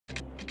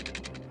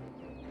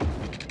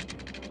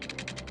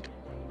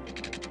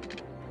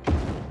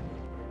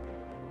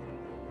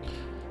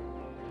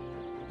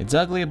It's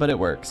ugly, but it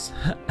works.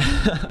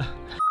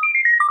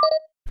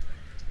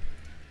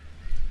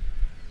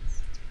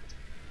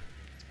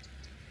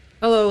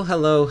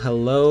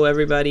 Hello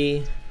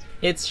everybody.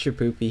 It's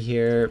Shapoopi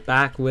here,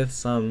 back with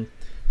some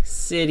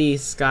City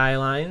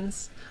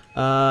Skylines.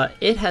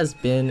 It has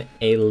been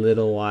a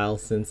little while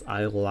since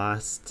I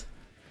last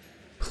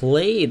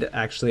played,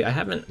 actually. I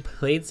haven't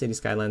played City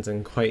Skylines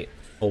in quite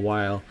a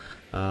while.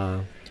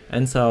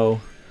 And so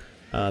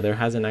there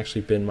hasn't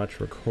actually been much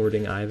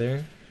recording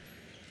either.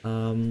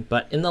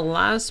 But in the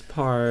last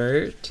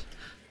part,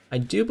 I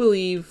do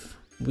believe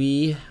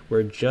we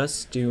were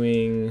just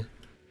doing...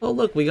 Oh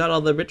look, we got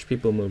all the rich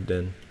people moved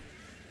in.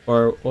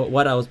 Or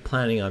what I was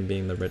planning on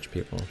being the rich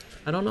people.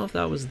 I don't know if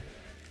that was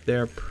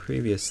there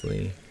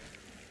previously.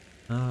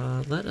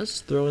 Let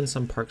us throw in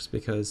some parks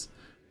because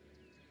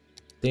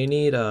they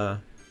need they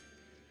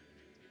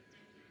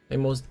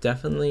most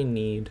definitely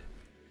need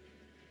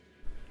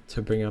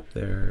to bring up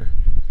their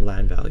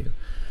land value.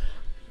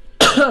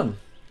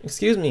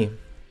 Excuse me.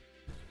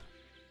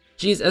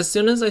 Jeez, as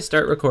soon as I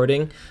start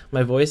recording,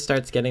 my voice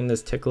starts getting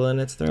this tickle in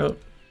its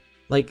throat.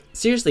 Like,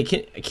 seriously,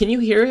 can you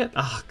hear it?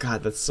 Oh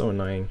god, that's so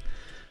annoying.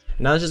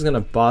 Now it's just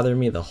gonna bother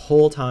me the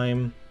whole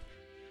time.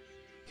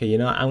 Okay, you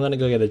know what? I'm gonna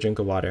go get a drink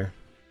of water.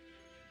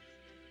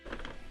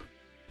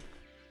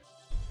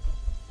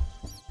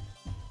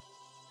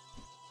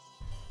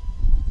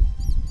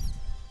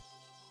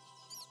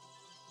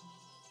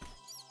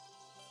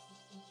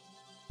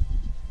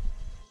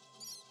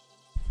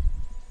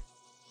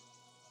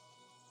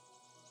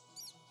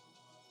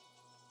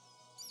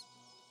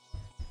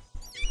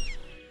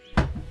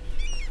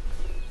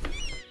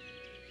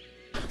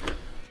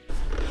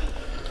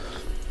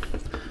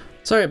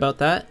 Sorry about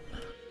that.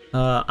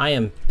 I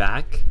am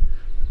back.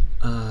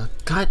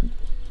 God,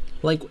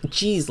 like,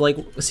 geez, like,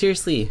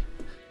 seriously.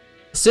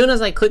 As soon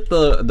as I clicked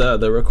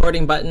the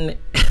recording button,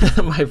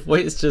 my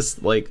voice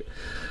just, like,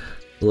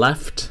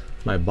 left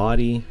my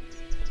body.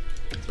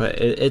 But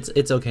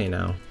it's okay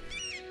now.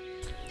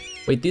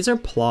 Wait, these are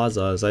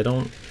plazas. I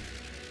don't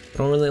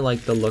really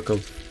like the look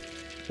of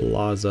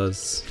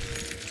plazas.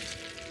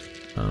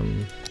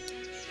 And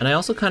I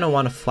also kind of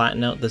want to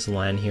flatten out this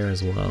land here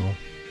as well.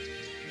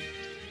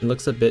 It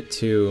looks a bit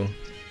too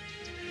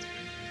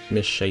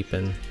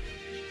misshapen.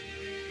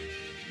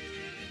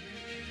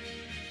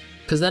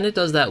 Cause then it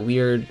does that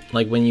weird,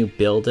 like when you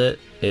build it,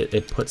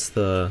 it puts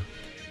the...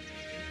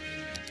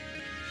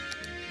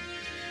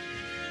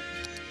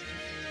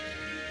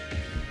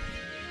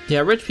 Yeah,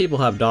 rich people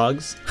have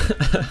dogs.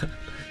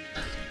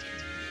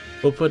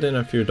 We'll put in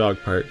a few dog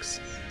parks.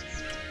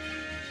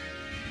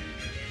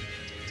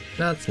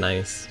 That's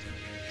nice.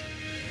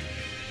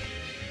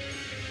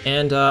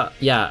 And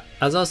yeah,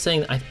 as I was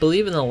saying, I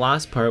believe in the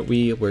last part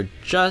we were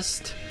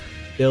just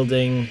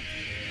building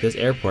this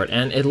airport,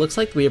 and it looks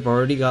like we have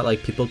already got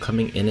like people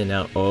coming in and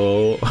out.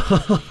 Oh,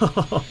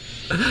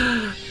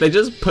 they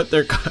just put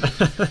their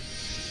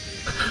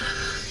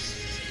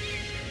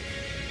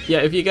yeah,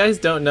 if you guys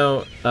don't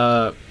know,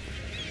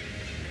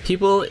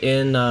 people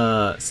in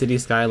City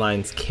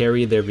Skylines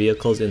carry their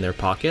vehicles in their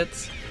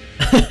pockets.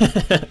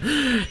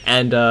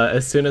 And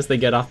as soon as they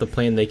get off the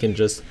plane, they can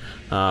just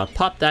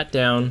pop that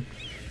down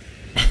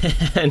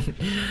and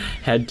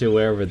head to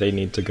wherever they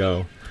need to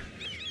go.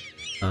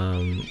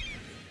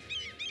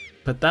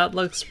 But that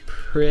looks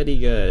pretty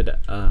good.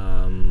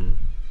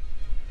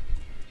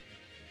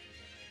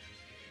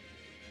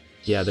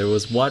 Yeah, there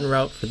was one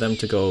route for them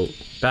to go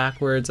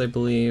backwards, I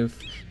believe,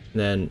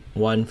 and then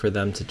one for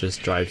them to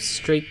just drive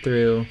straight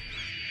through.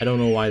 I don't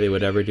know why they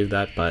would ever do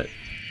that, but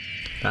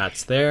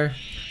that's there.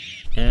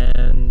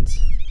 And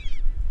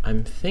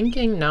I'm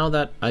thinking now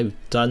that I've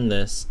done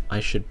this,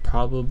 I should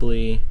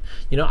probably,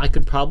 you know, I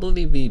could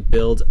probably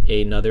build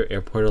another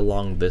airport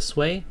along this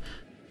way.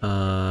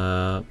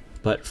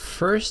 But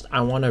first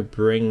I want to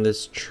bring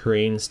this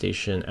train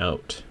station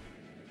out.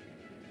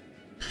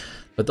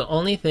 But the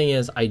only thing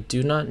is I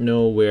do not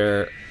know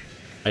where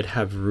I'd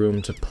have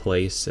room to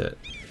place it.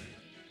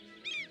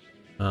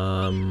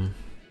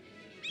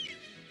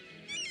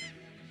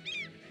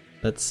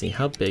 Let's see,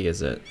 how big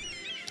is it?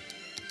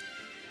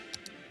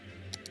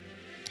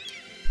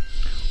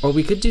 Or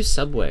we could do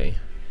subway.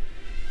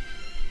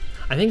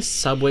 I think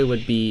subway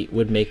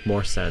would make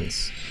more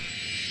sense.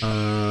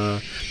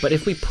 But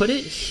if we put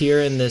it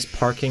here in this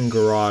parking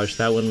garage,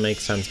 that wouldn't make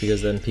sense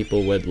because then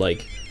people would,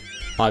 like,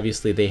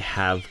 obviously they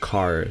have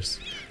cars.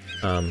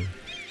 Or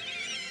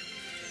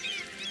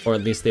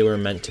at least they were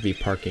meant to be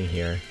parking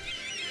here.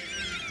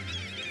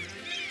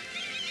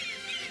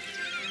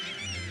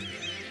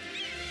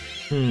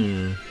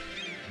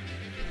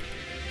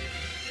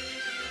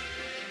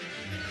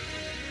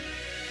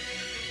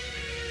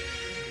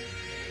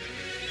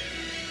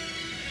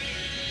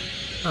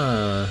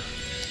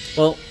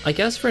 Well, I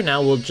guess for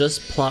now we'll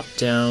just plop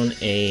down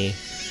a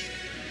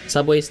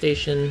subway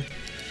station.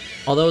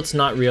 Although it's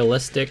not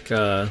realistic,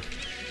 I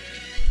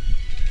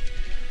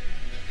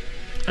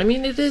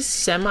mean, it is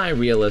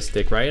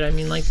semi-realistic, right? I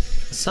mean, like,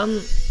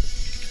 some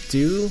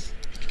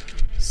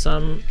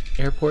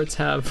airports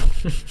have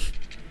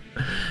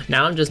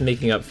Now I'm just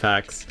making up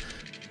facts.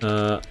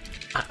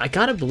 I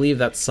gotta believe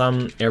that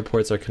some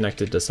airports are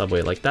connected to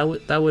subway. Like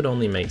that would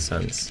only make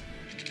sense.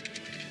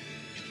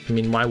 I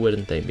mean, why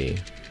wouldn't they be?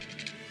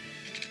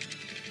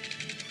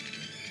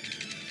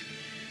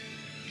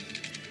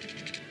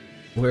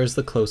 Where's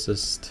the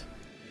closest?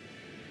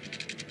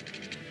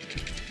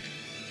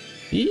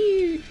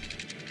 Eee!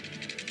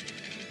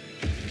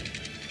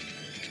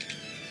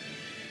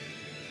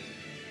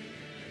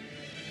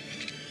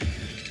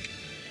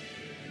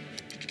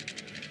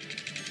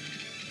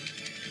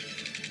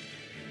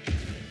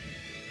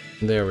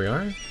 There we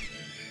are.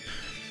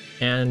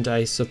 And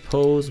I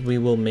suppose we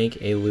will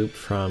make a loop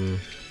from...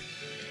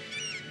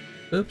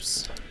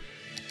 Oops.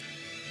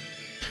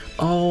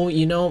 Oh,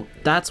 you know,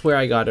 that's where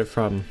I got it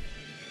from.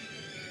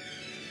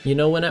 You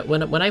know,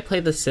 when I play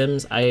The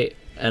Sims,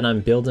 and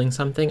I'm building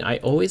something, I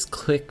always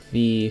click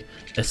the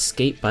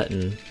escape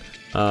button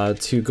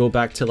to go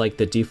back to like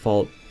the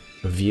default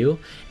view,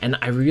 and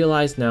I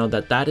realize now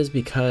that that is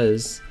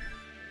because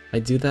I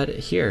do that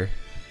here.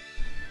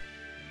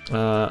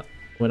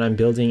 When I'm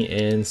building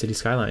in City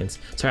Skylines.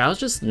 Sorry, I was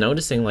just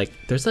noticing like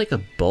there's like a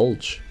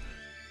bulge.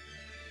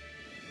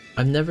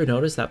 I've never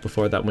noticed that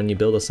before, that when you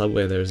build a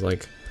subway there's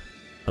like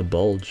a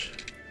bulge.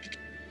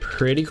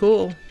 Pretty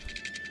cool.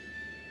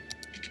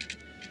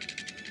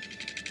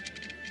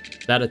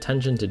 That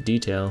attention to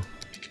detail.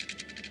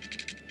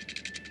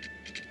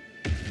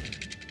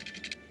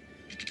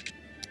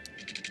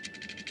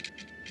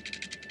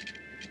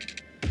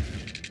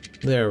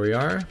 There we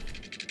are.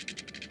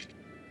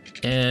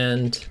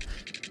 And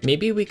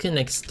maybe we can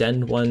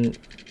extend one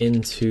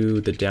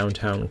into the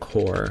downtown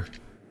core,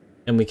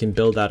 and we can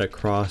build that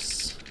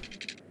across.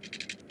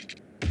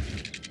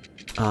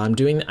 I'm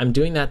doing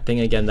that thing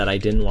again that I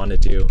didn't want to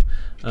do.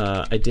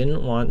 I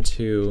didn't want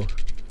to,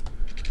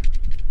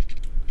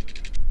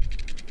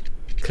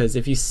 because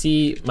if you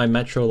see my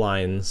metro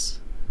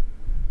lines,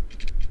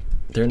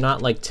 they're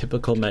not like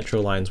typical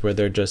metro lines where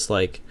they're just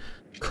like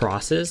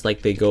crosses,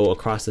 like they go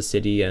across the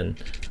city, and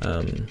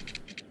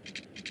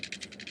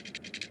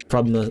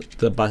from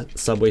the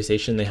subway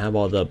station they have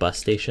all the bus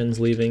stations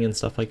leaving and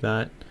stuff like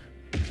that.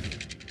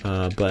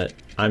 But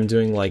I'm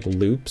doing like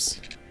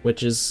loops,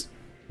 which is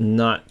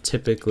not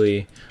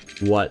typically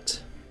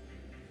what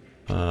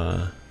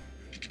ooh,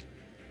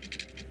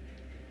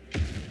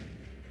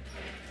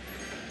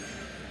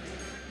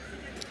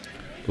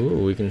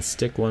 we can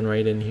stick one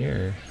right in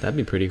here. That'd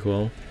be pretty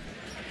cool.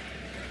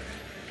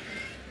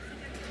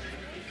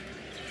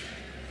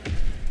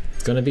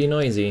 It's gonna be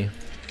noisy.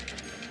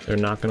 They're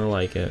not gonna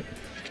like it.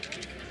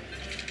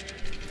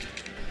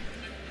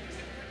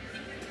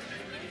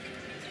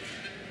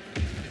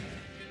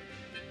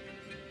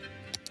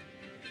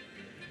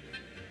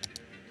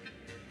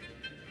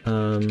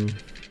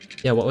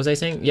 Yeah, what was I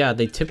saying? Yeah,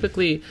 they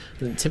typically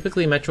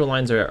metro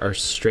lines are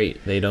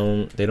straight. They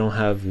don't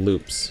have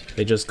loops.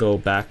 They just go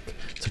back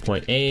to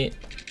point A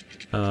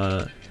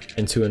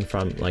and to and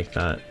from like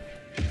that.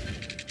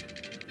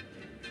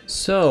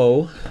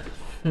 So,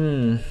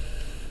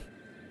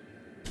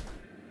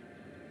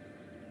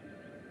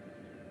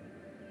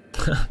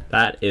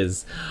 that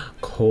is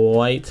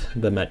quite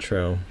the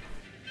metro.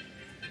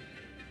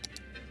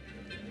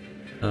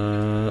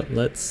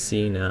 Let's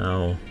see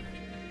now.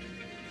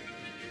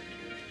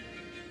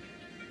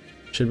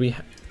 Should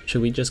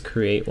we just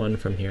create one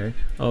from here?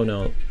 Oh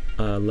no,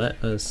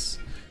 let us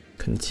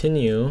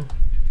continue.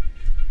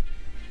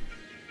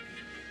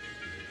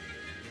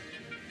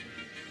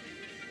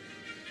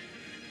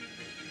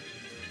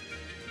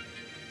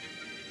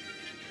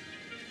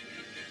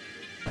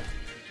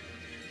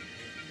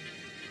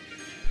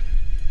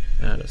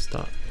 Add a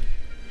stop.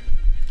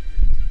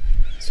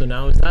 So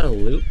now is that a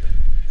loop?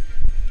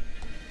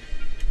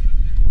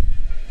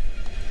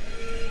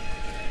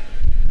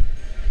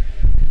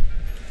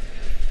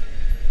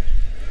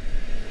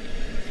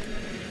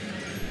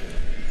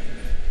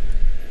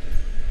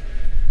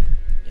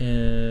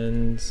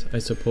 And I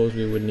suppose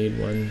we would need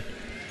one,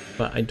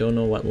 but I don't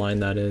know what line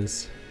that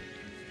is.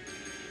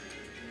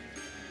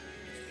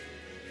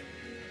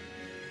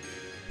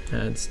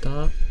 Add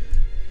stop.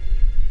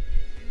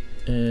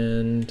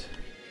 And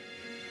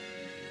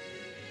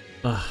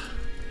okay,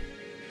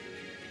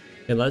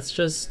 let's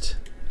just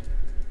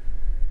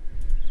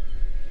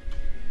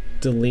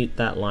delete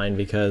that line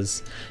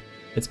because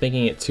it's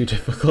making it too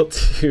difficult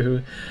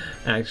to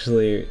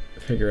actually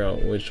figure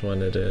out which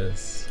one it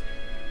is.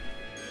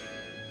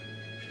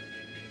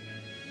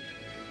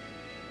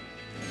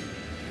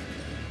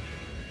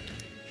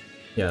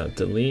 Yeah,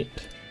 delete.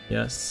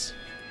 Yes.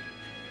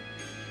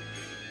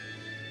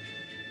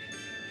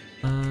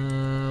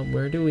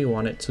 Where do we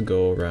want it to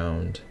go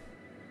around?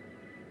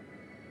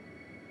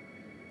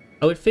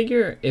 I would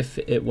figure if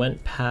it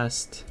went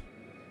past...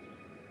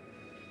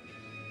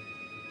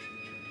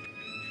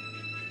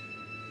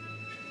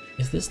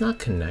 Is this not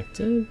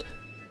connected?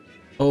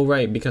 Oh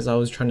right, because I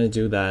was trying to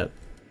do that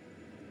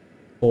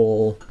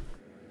whole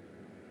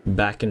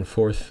back and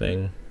forth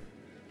thing.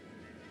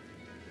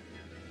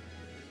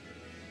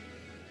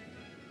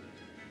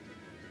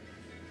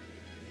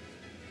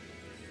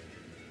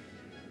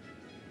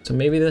 So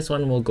maybe this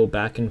one will go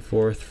back and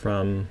forth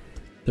from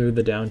through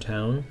the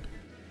downtown,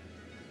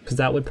 because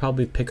that would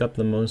probably pick up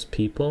the most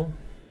people.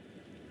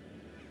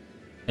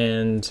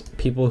 And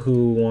people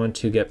who want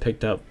to get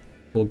picked up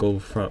will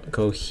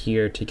go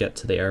here to get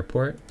to the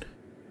airport.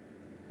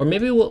 Or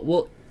maybe what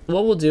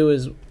we'll do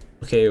is,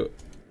 okay.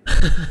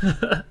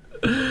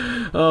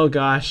 Oh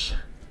gosh.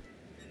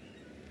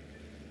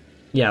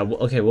 Yeah,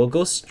 okay, we'll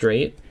go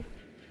straight.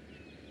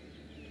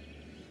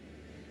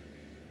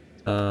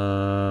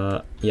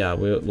 Yeah,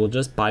 we'll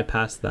just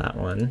bypass that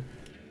one.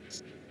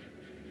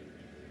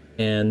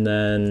 And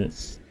then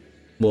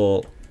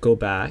we'll go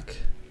back.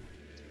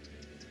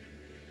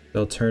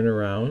 They'll turn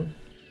around.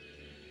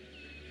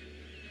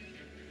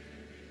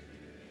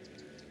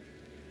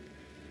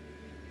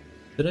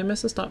 Did I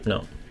miss a stop?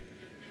 No.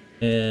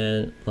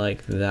 And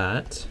like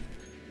that.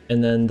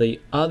 And then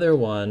the other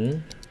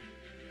one,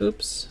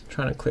 oops,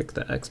 trying to click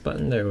the X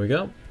button, there we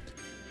go.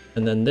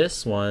 And then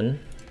this one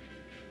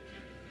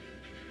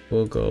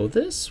will go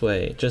this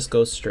way, just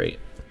go straight.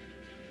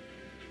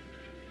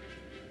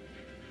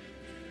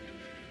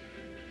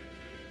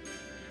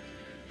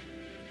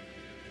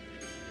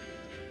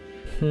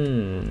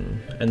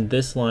 And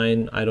this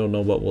line, I don't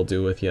know what we'll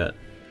do with yet.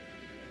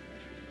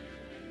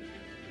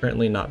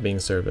 Currently not being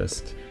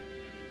serviced.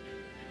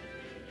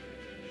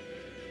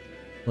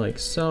 Like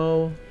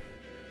so,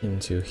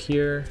 into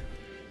here,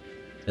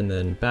 and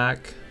then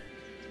back.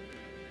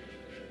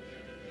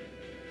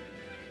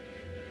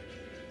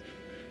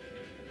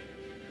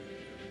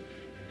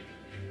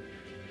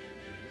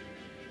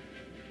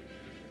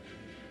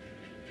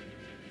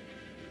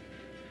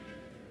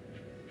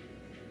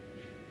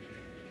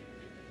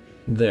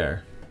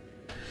 There.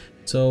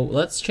 So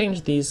let's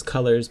change these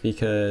colors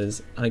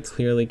because I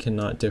clearly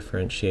cannot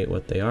differentiate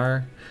what they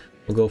are.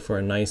 We'll go for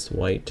a nice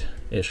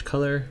white-ish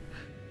color.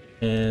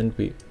 And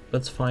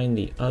let's find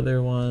the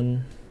other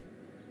one.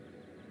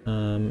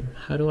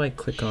 How do I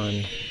click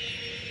on?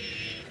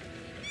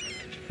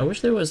 I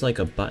wish there was like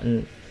a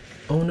button.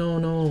 Oh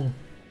no.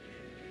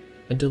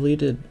 I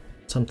deleted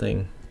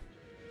something.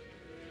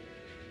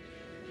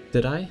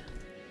 Did I?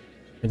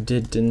 I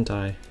did, didn't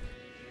I?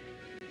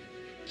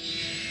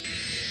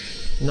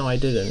 No, I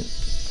didn't.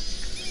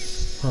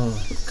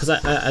 Because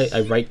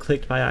I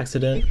right-clicked by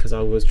accident because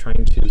I was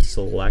trying to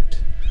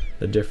select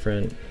the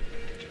different...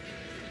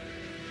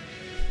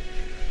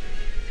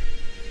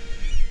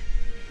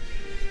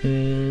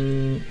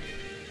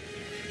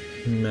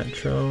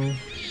 Metro.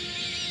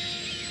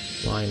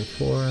 Line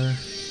 4. And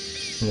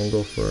we'll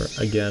go for,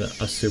 again,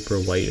 a super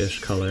whitish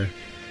color.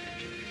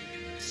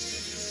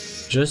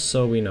 Just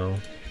so we know.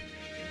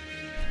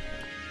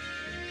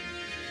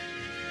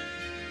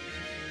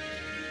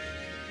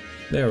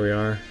 There we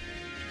are.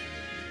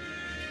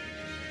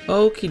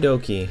 Okie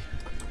dokie.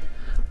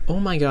 Oh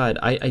my god,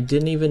 I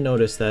didn't even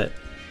notice that.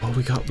 Oh,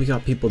 we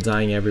got people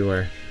dying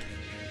everywhere.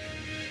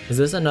 Is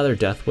this another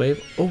death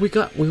wave? Oh,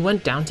 we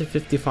went down to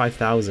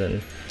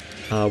 55,000.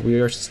 We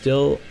are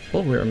still,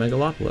 oh, we're a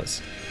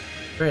megalopolis.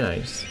 Very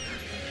nice.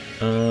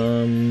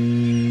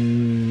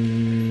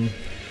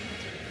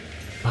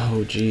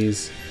 Oh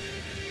geez.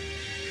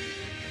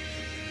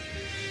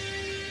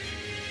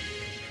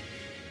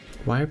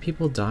 Why are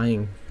people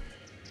dying?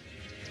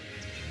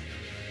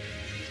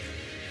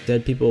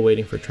 Dead people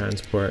waiting for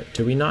transport.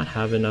 Do we not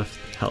have enough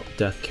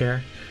death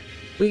care?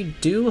 We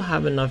do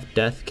have enough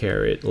death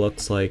care, it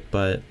looks like,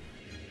 but...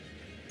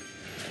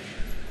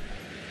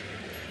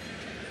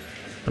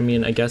 I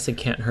mean, I guess it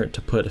can't hurt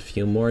to put a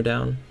few more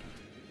down.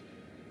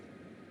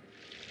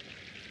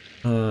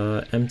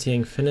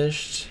 Emptying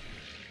finished.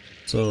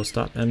 So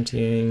stop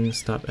emptying,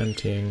 stop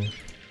emptying.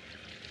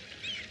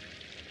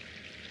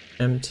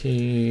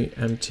 Empty,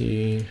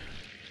 empty.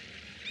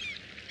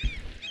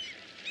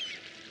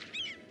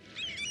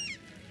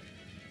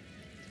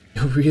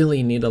 You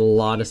really need a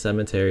lot of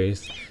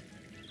cemeteries.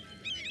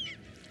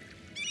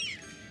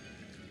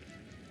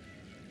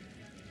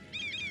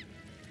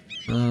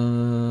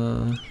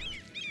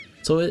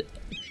 So it,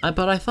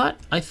 but I thought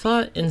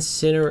not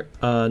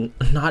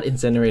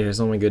incinerators,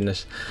 oh my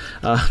goodness.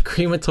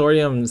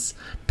 Crematoriums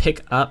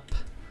pick up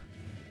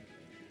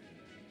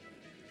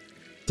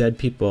dead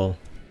people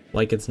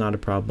like it's not a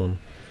problem.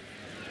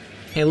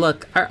 Hey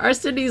look, our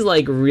city's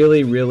like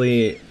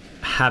really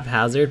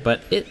haphazard,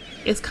 but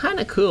it's kind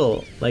of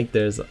cool. Like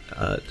there's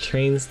a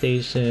train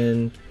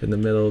station in the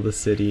middle of the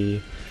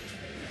city.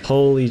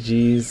 Holy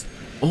jeez.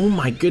 Oh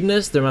my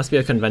goodness, there must be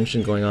a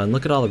convention going on.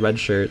 Look at all the red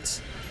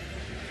shirts.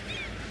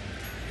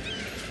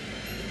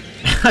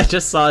 I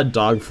just saw a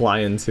dog fly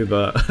into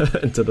the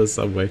into the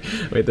subway.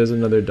 Wait, there's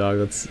another dog.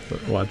 Let's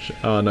watch.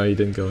 Oh no, he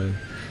didn't go in.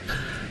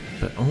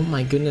 But oh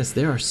my goodness,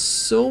 there are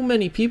so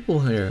many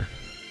people here.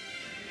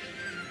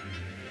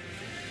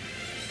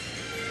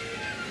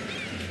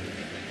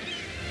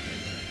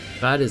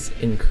 That is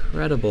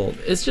incredible.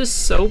 It's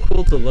just so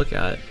cool to look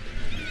at.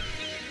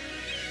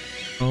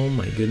 Oh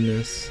my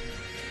goodness.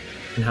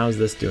 And how's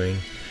this doing?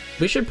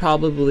 We should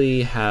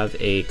probably have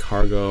a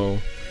cargo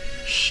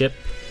ship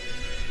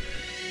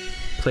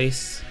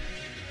place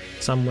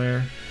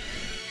somewhere.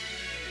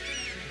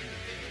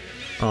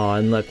 Oh,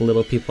 and look,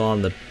 little people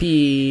on the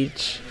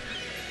beach.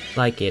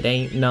 Like it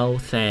ain't no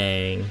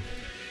thing.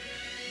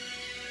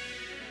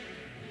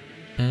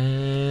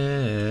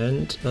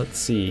 And let's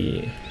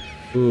see.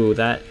 Ooh,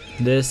 that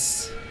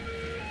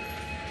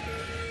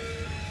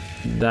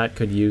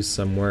could use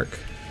some work.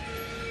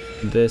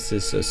 This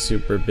is a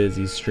super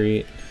busy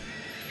street.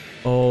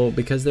 Oh,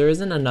 because there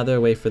isn't another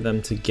way for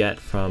them to get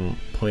from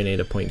point A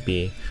to point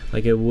B.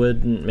 Like, it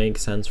wouldn't make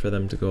sense for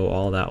them to go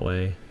all that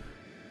way.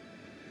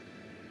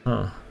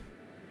 Huh.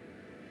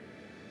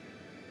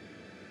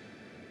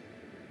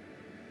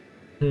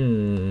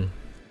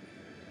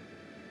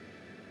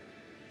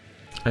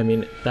 I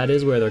mean, that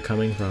is where they're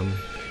coming from.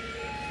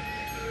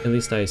 At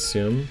least I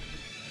assume.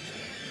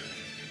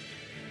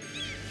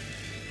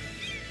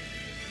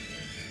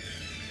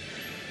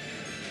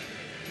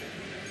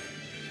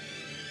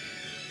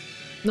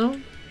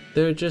 No,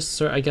 they're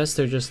just, I guess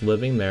they're just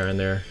living there and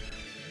they're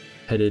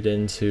headed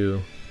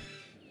into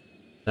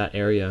that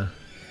area.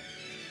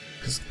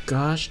 'Cause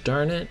gosh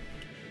darn it.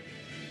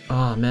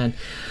 Oh man,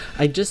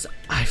 I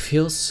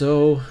feel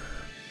so,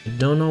 I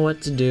don't know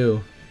what to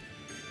do.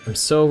 I'm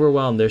so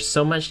overwhelmed, there's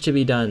so much to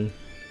be done.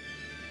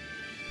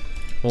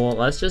 Well,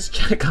 let's just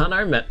check on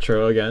our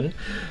metro again,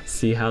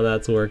 see how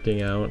that's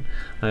working out.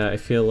 I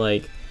feel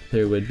like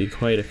there would be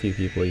quite a few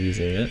people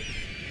using it.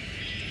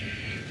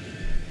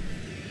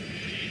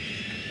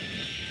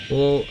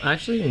 Well,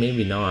 actually,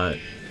 maybe not.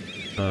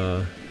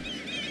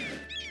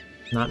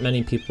 Not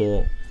many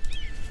people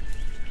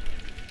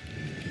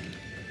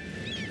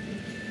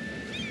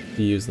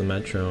use the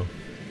metro.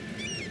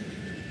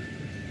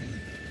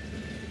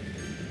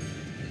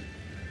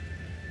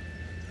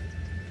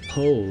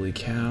 Holy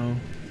cow.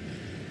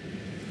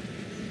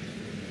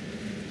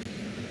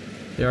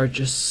 There are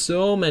just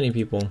so many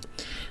people.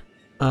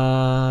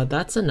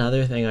 That's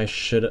another thing I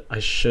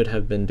should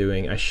have been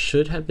doing. I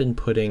should have been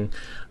putting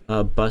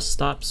bus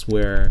stops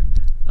where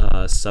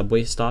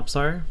subway stops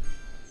are,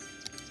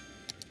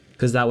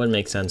 because that would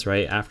make sense,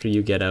 right? After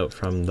you get out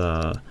from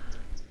the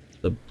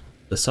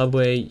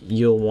subway,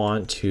 you'll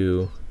want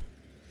to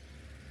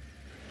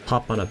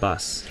hop on a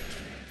bus.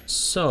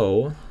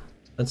 So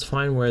let's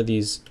find where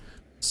these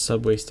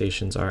subway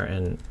stations are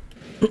and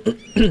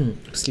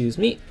excuse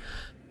me,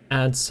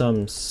 add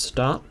some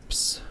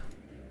stops.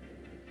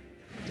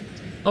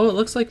 Oh, it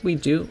looks like we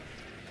do.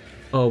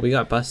 Oh, we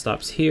got bus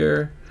stops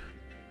here.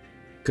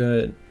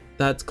 Good,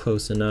 that's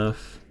close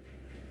enough.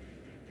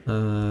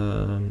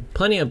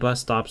 Plenty of bus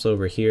stops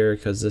over here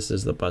because this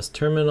is the bus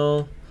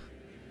terminal.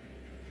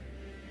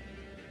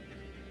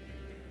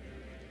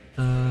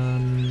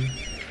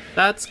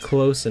 That's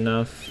close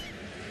enough,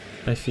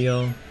 I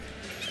feel.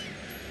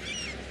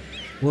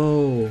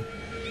 Whoa.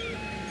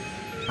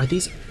 Are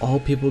these all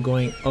people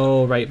going?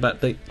 Oh, right,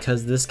 but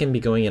because this can be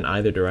going in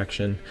either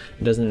direction.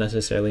 It doesn't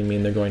necessarily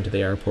mean they're going to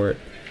the airport.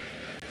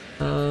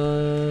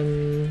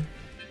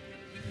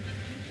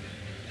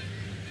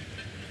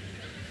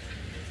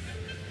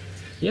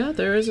 Yeah,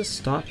 there is a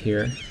stop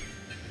here.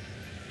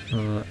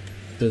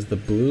 Does the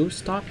blue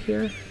stop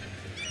here?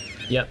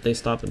 Yep, they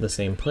stop at the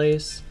same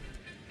place.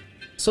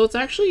 So it's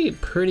actually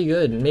pretty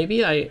good.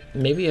 Maybe I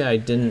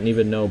didn't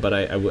even know, but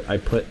I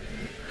put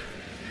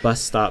bus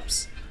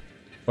stops,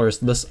 or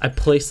this, I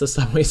placed the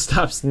subway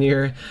stops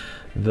near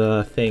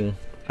the thing.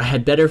 I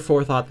had better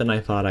forethought than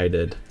I thought I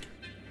did.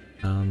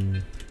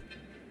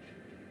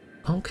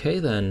 Okay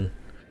then.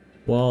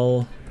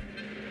 Well,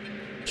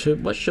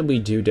 what should we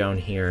do down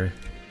here?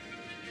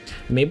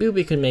 Maybe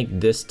we can make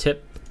this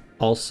tip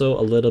also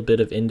a little bit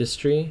of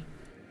industry,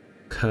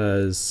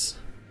 cause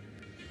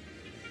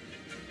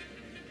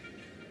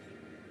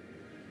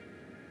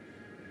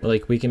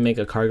like we can make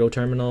a cargo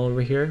terminal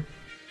over here.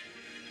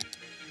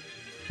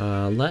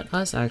 Let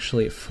us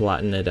actually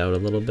flatten it out a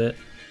little bit.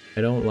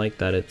 I don't like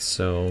that it's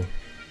so...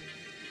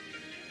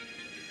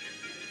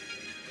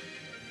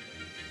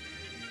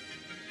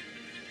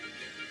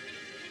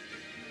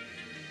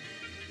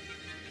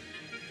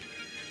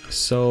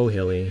 so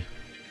hilly.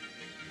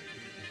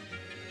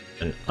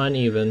 And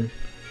uneven.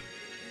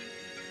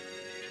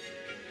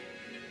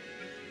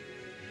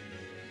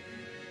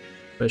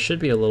 But it should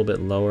be a little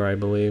bit lower, I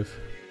believe.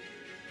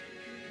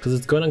 Because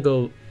it's going to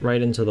go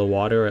right into the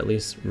water, or at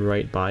least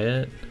right by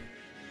it.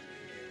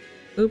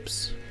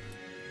 Oops.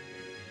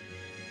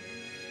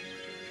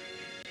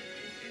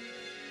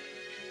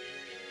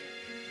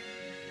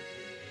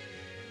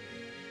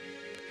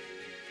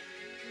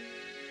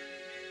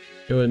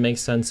 It would make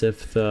sense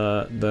if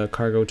the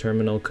cargo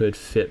terminal could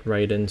fit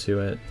right into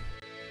it.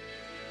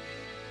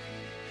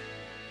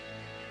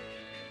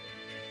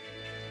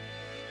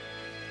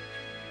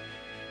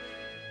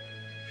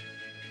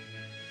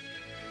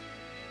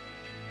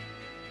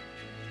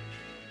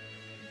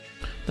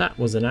 That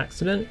was an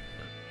accident.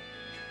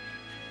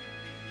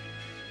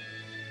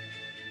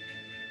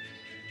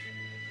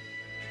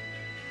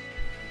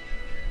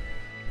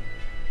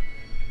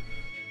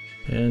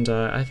 And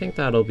I think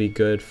that'll be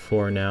good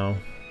for now.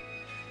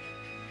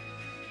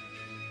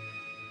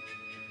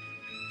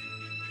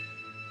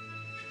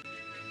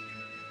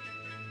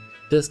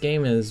 This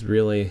game is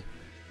really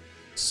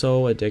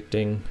So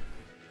addicting.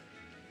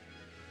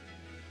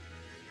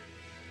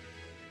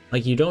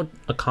 Like, you don't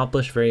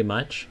accomplish very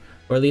much,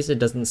 or at least it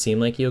doesn't seem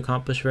like you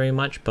accomplish very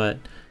much, but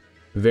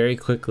very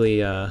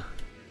quickly,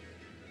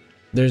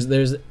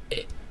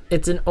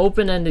 it's an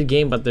open-ended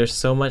game, but there's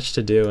so much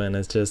to do, and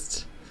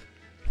it's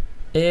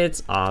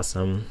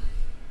awesome.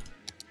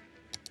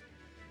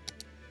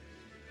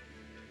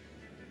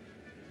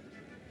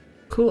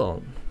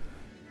 Cool.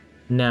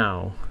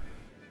 Now,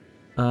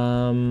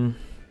 if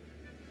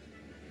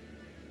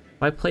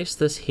I place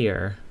this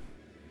here,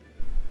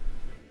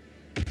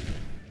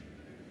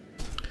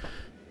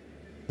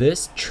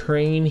 this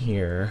train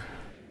here,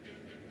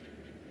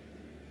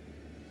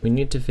 we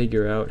need to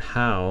figure out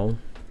how.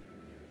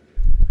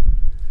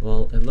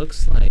 Well, it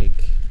looks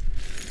like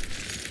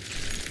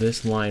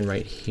this line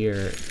right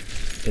here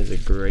is a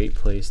great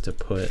place to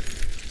put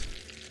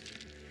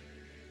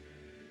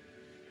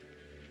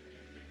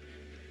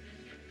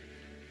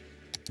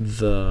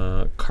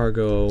the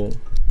cargo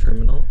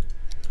terminal.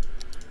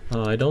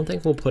 I don't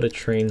think we'll put a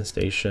train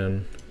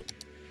station.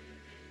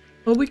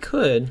 Well, we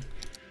could.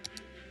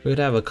 We could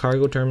have a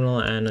cargo terminal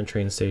and a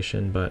train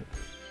station, but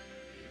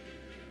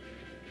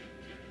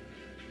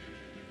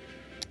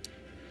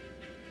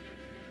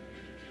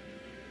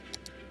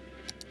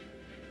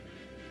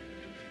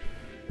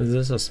is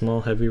this a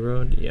small heavy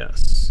road?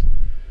 Yes.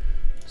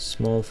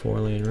 Small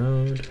 4-lane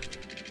road.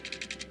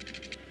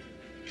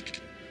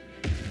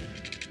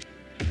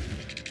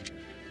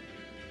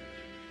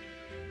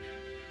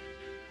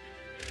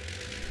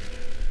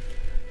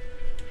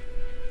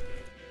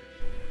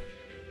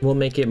 We'll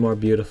make it more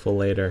beautiful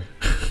later.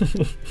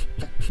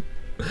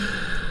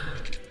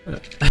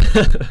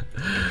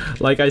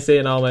 Like I say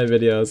in all my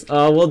videos,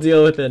 we'll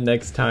deal with it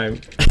next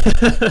time.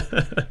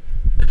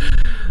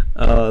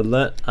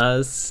 Let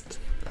us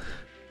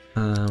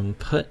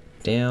put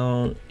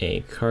down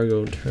a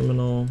cargo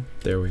terminal.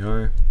 There we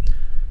are.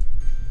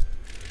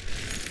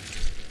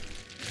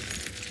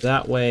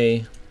 That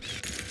way,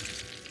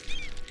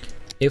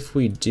 if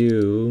we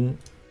do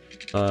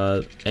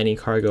any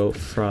cargo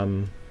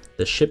from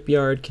the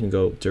shipyard can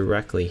go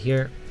directly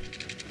here.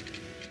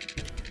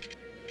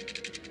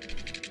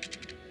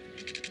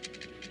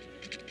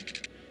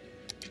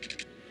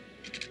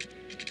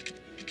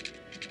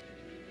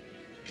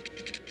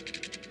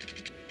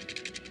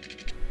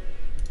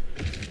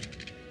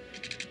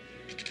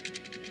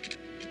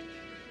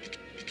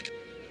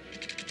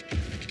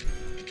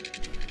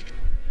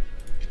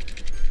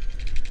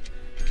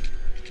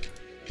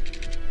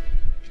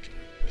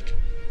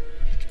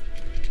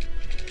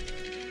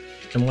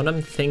 And what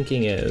I'm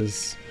thinking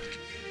is,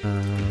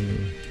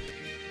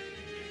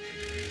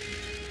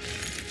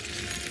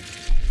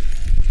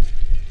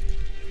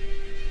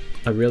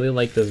 I really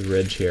like this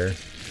ridge here.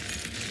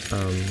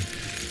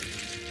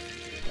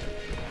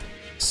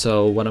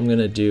 So what I'm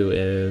gonna do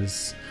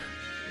is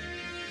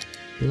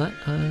let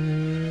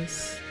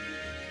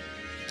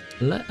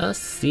us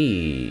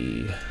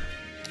see.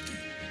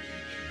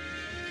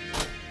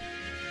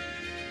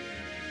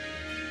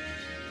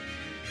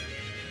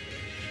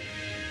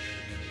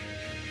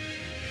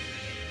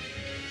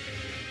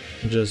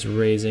 Just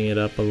raising it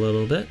up a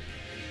little bit,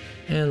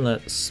 and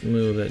let's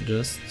move it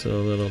just a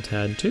little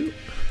tad too.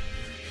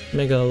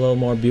 Make it a little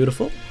more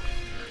beautiful.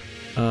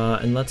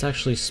 And let's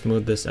actually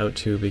smooth this out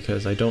too,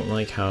 because I don't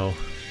like how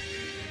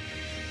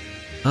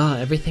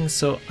everything's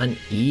so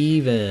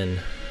uneven.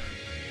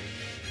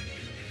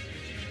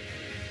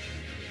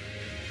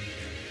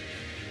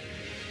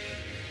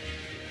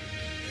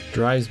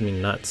 Drives me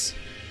nuts.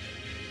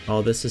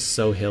 Oh, this is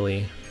so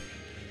hilly.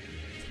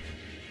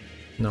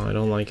 No, I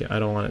don't like it. I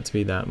don't want it to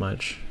be that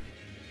much.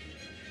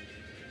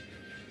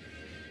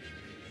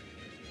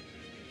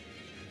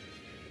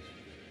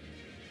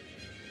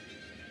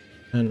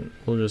 And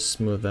we'll just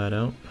smooth that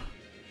out.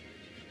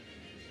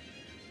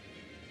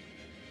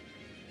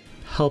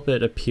 Help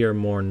it appear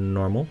more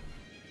normal.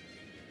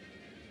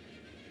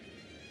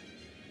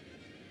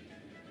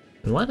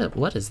 And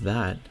what is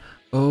that?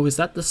 Oh, is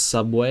that the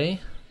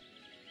subway?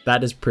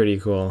 That is pretty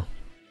cool.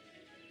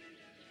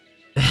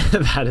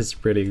 That is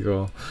pretty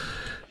cool.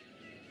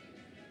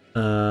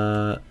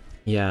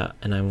 Yeah,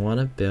 and I want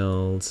to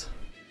build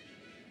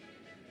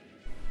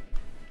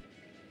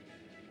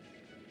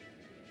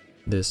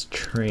this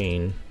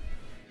train.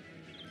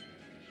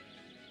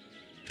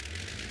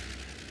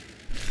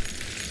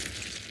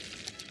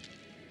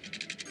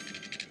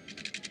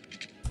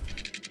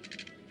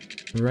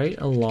 Right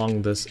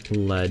along this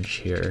ledge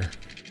here.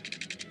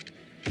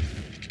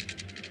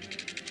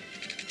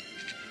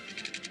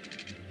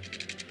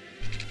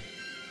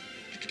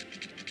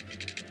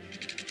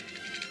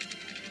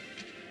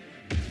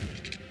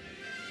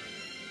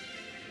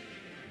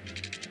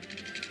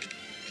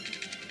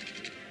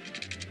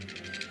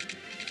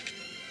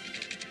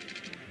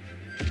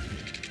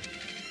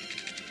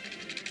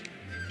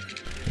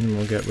 And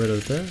we'll get rid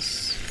of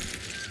this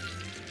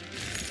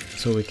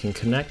so we can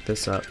connect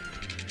this up.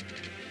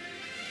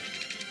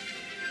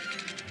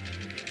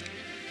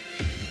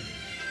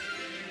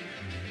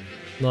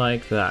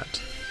 Like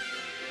that.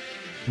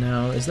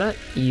 Now, is that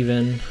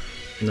even?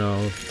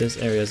 No, this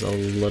area is a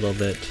little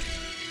bit,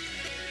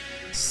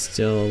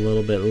 still a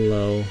little bit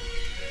low.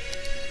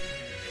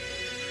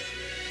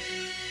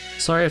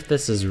 Sorry if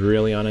this is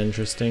really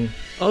uninteresting.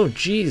 Oh,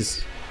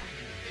 geez.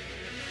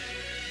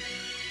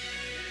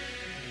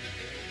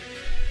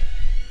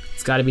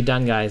 It's gotta be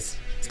done, guys.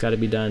 It's gotta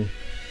be done.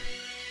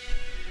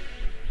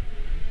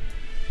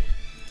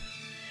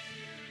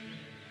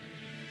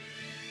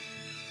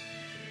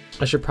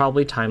 I should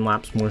probably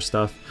time-lapse more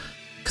stuff.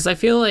 Because I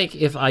feel like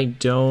if I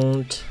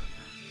don't...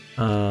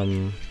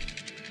 if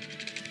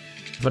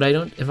I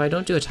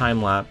don't do a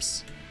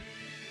time-lapse...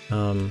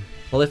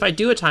 well, if I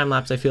do a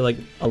time-lapse, I feel like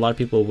a lot of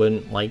people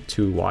wouldn't like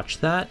to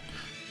watch that.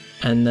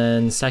 And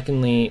then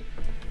secondly...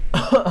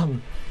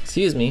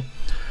 excuse me.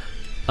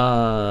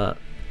 But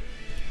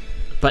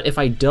if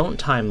I don't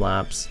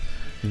time-lapse,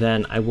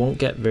 then I won't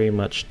get very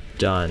much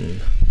done.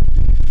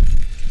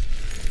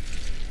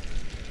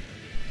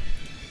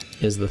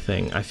 Is the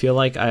thing. I feel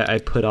like I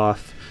put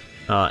off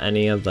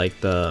any of like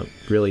the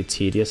really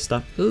tedious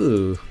stuff.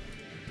 Ooh,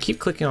 keep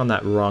clicking on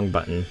that wrong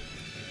button.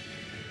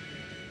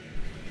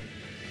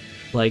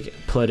 Like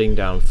putting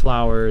down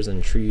flowers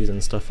and trees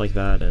and stuff like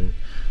that, and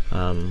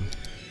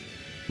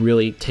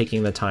really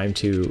taking the time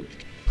to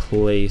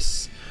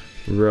place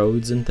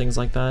roads and things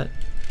like that.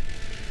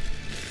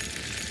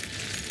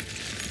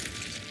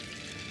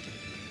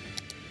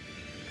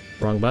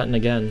 Wrong button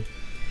again.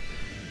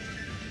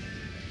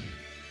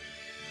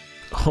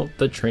 Oh,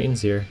 the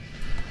train's here.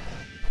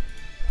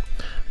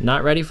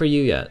 Not ready for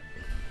you yet.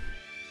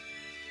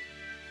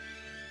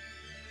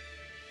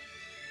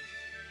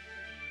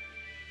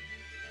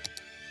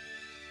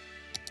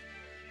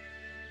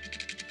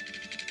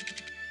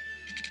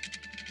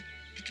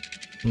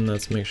 And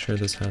let's make sure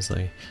this has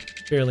a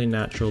fairly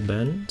natural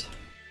bend.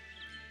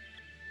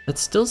 That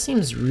still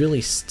seems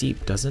really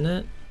steep, doesn't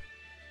it?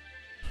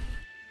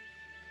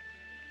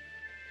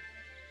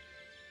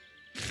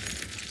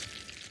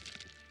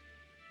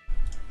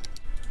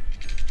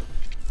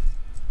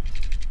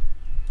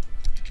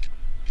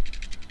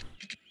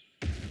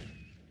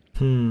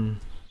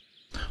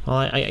 Well,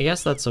 I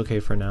guess that's okay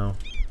for now.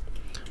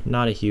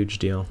 Not a huge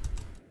deal.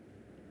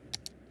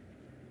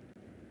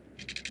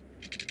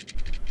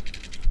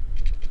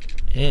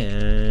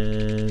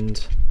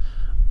 And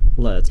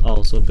let's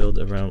also build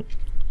around...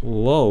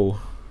 Whoa!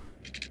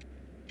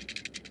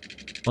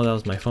 Oh, that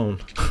was my phone.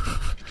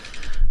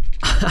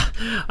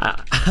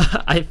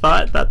 I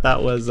thought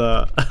that was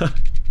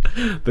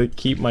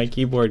my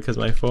keyboard, because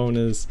my phone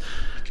is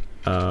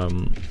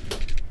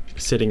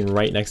sitting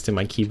right next to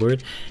my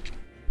keyboard.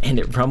 And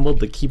it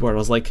rumbled the keyboard. I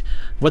was like,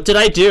 what did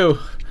I do?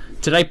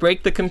 Did I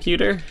break the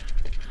computer?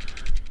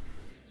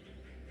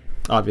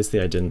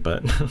 Obviously I didn't,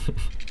 but...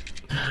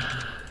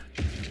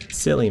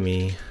 Silly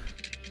me.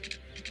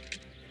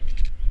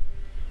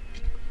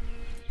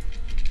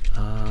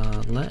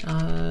 Let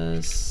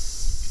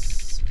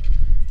us...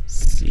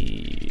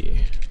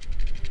 see...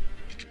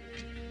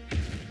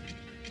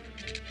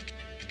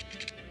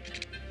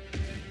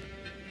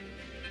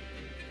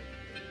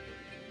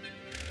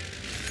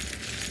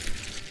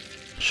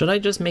 Should I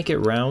just make it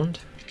round?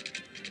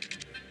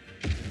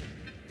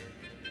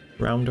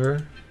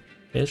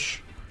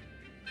 Rounder-ish?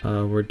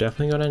 We're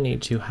definitely gonna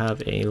need to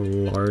have a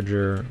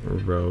larger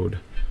road.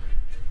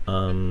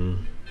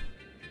 I'm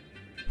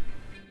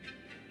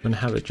gonna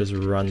have it just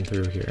run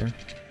through here.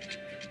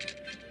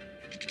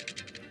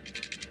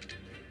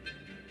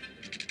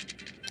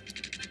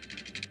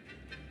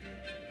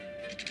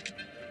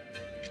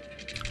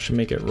 Should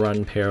make it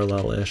run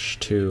parallel-ish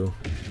to...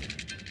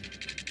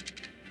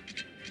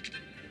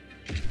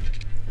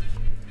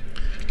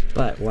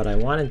 But what I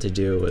wanted to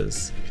do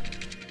was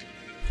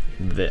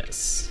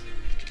this.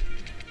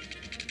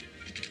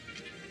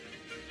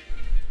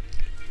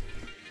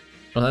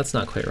 Oh, that's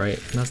not quite right.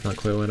 That's not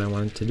quite what I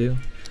wanted to do.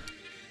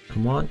 I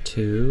want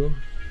to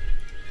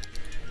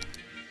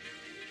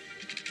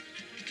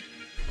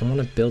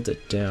build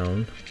it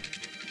down,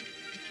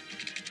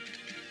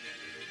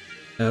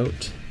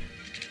 out,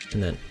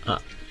 and then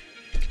up.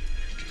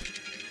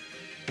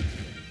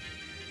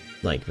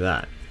 Like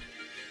that.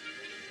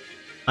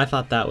 I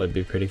thought that would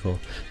be pretty cool,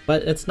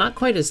 but it's not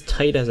quite as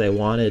tight as I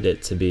wanted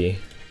it to be.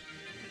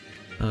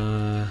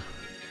 And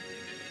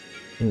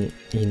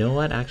you know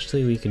what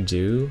actually we could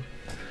do?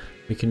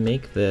 We can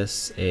make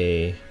this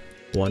a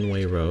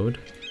one-way road.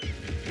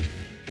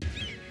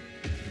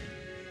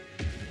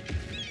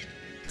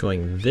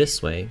 Going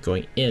this way,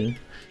 going in,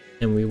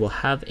 and we will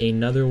have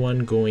another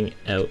one going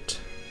out.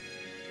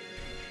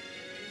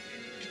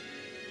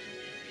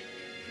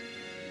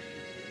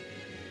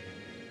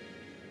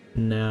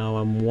 Now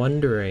I'm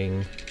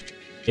wondering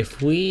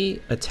if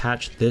we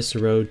attach this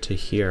road to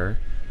here,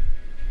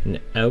 an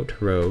out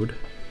road.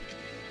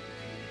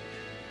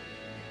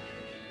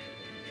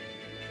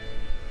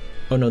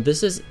 Oh no,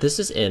 this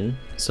is in.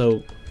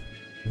 So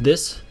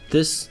this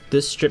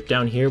strip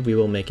down here we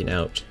will make an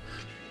out.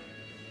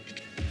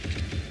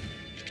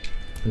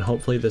 And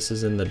hopefully this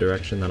is in the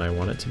direction that I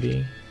want it to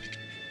be.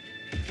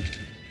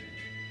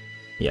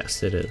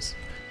 Yes, it is.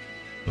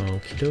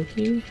 Okie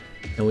dokie.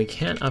 And we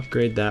can't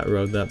upgrade that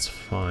road, that's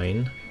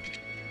fine.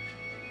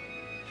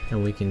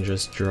 And we can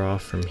just draw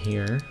from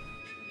here.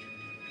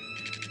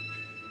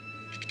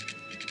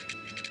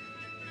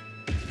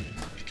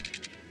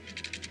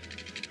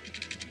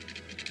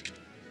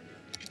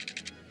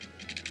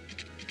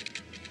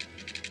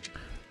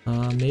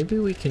 Maybe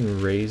we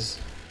can raise...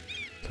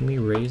 Can we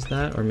raise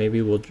that? Or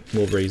maybe we'll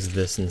raise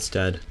this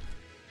instead.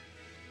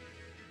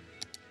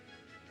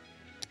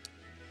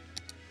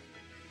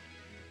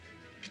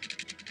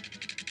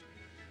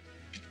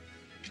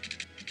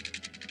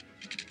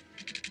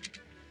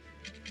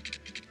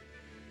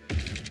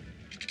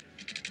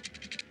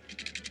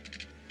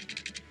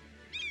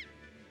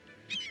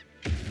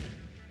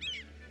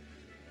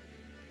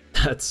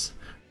 That's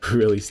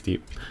really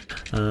steep.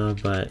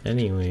 But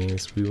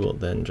anyways, we will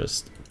then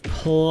just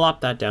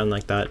plop that down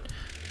like that.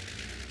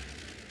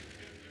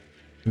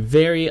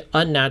 Very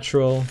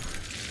unnatural.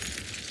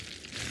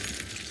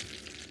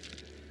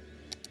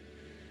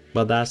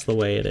 But that's the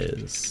way it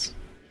is.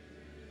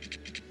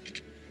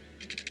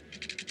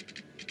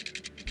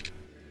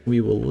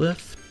 We will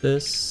lift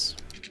this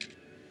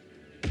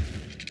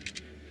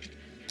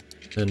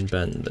and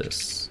bend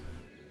this.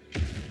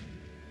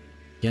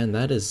 Again,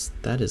 that is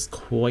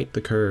quite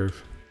the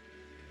curve.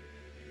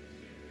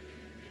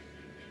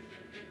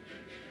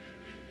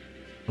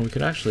 We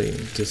could actually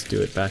just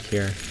do it back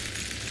here.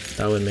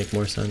 That would make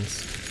more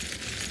sense.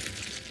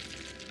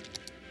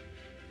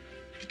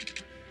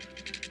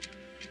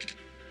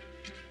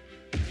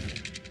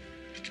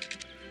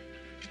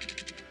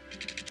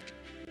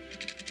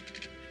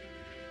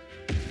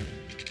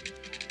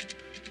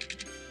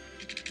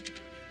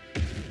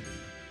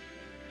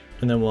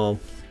 And then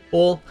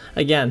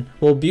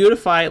we'll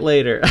beautify it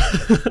later.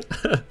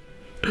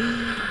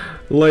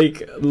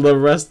 Like the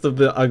rest of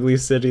the ugly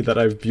city that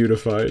I've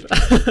beautified.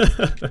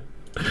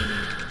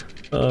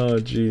 Oh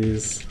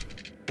jeez.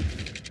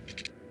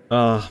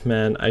 Oh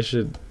man, I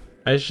should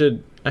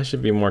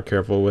be more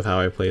careful with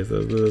how I play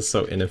this. This is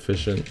so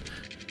inefficient.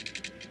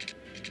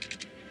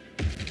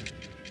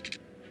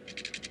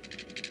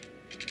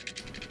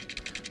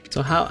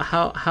 So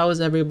how is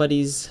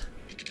everybody's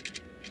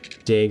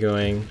day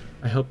going?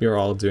 I hope you're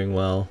all doing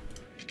well.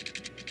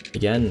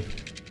 Again,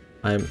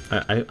 I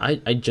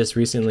just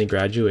recently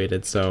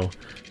graduated, so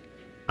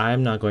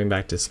I'm not going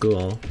back to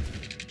school.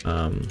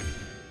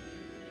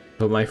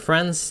 But my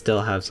friends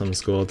still have some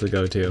school to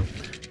go to.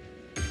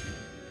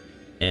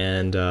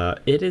 And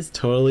it is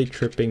totally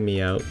tripping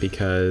me out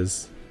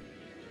because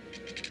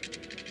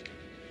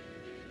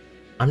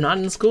I'm not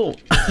in school.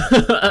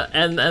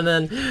 and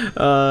then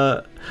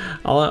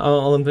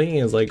all I'm thinking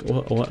is like,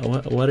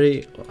 what are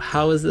you,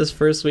 how is this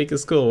first week of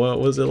school? What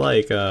was it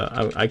like?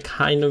 I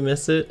kind of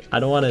miss it. I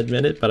don't want to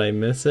admit it, but I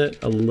miss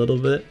it a little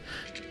bit.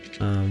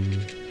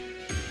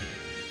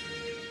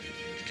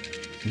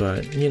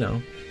 But you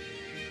know,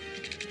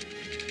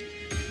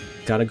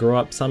 gotta grow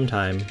up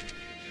sometime.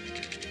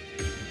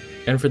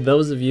 And for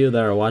those of you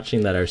that are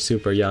watching that are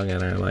super young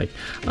and are like,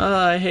 oh,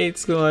 I hate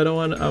school, I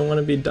want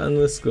to be done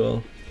with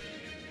school.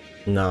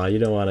 No, you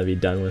don't want to be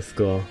done with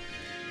school.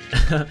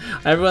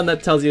 Everyone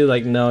that tells you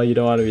like, no, you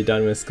don't want to be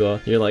done with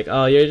school, you're like,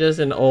 oh, you're just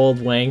an old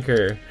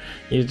wanker.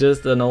 You're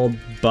just an old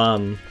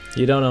bum.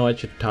 You don't know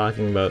what you're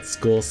talking about.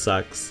 School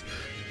sucks.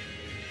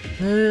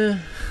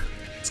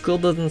 School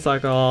doesn't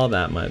suck all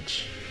that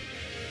much.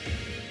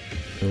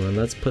 Ooh, and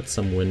let's put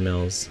some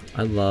windmills.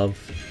 I love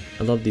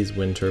these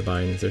wind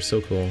turbines. They're so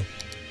cool.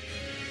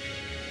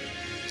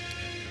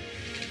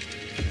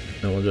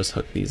 And we'll just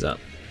hook these up.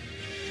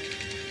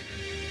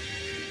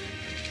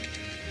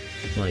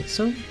 Like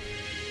so.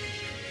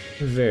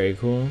 Very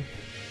cool.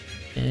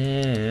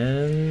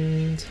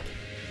 And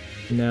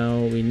now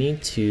we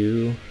need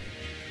to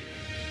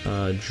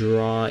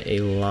draw a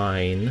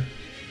line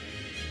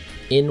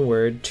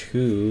inward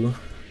to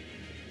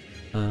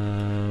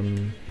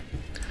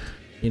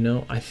you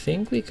know, I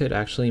think we could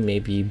actually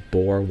maybe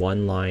bore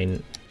one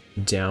line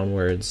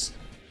downwards.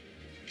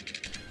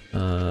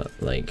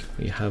 Like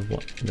we have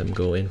them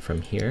go in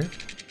from here.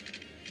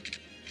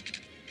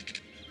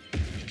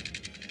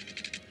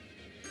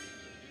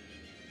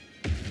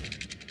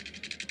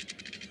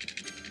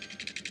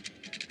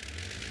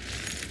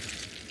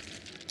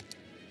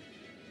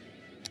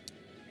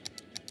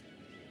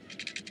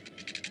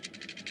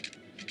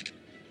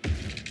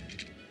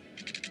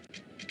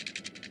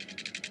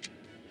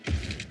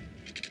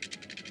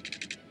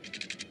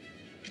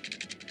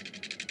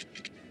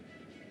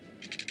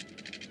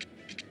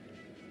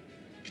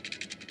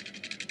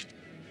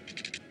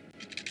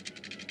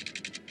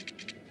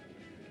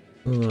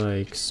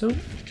 Like so.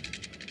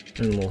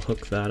 And we'll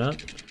hook that up.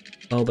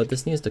 Oh, but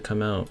this needs to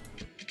come out.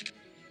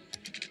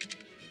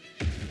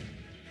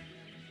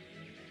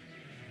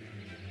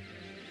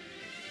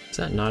 Is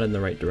that not in the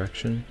right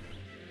direction?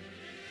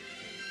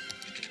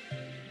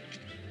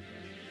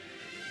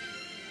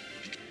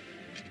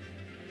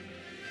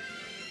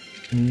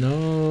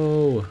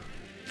 No!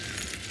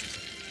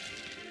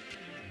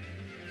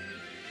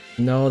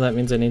 No, that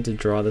means I need to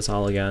draw this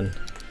all again.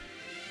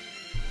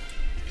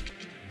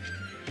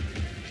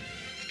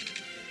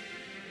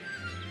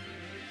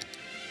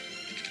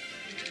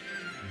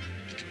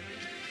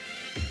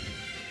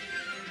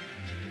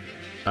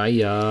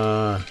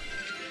 Ayah.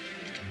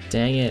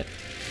 Dang it.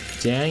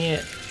 Dang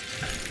it.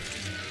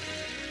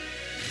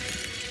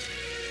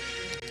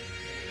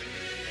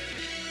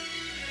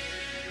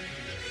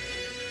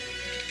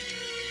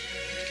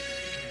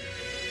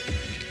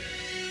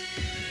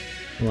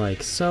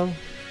 Like so.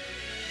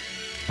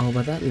 Oh,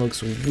 but that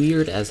looks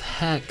weird as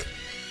heck.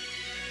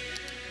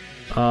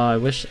 Oh, I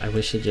wish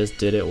it just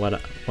did it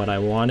what I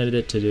wanted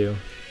it to do.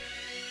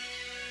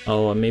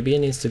 Oh, maybe it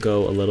needs to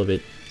go a little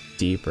bit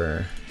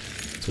deeper.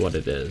 That's what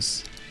it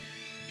is.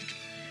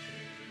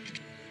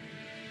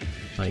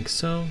 Like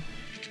so.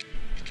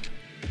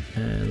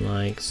 And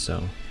like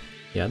so.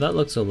 Yeah, that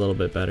looks a little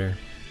bit better.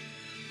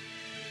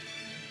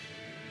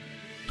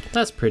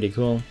 That's pretty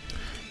cool.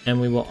 And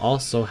we will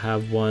also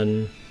have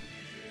one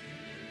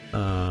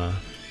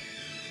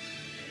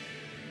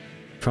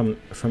from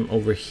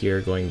over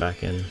here going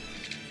back in.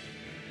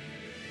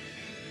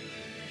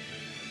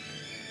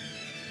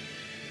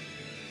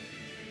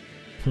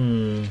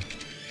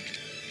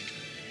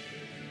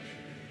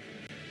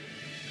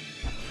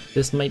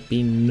 This might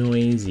be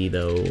noisy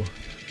though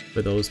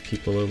for those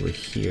people over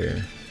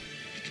here.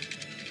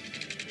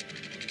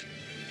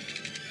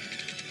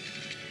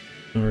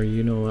 Or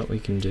you know what we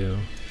can do?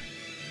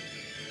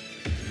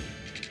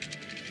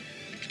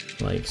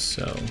 Like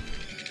so.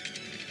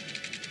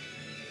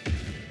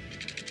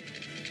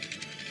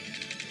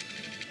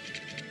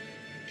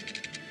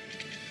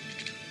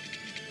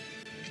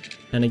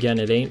 And again,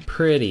 it ain't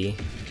pretty,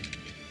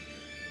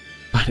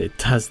 but it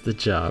does the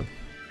job.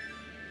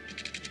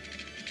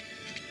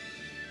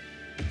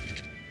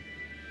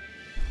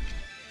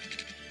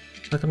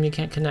 How come you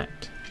can't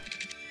connect?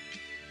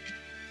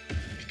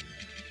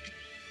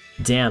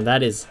 Damn,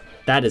 that is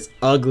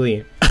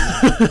ugly.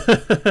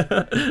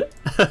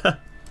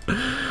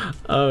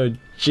 Oh,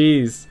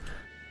 jeez.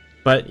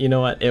 But you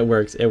know what? It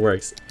works. It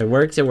works. It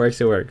works. It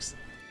works. It works.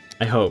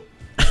 I hope.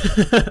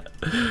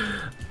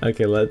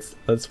 Okay, let's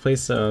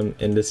place some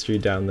industry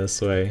down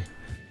this way.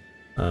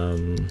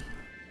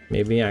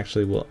 Maybe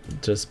actually we'll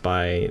just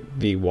by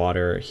the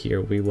water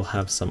here we will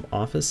have some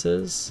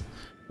offices.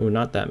 Oh,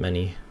 not that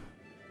many.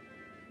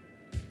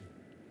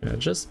 Yeah,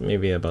 just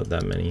maybe about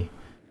that many.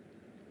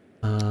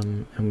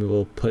 And we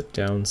will put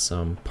down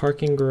some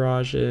parking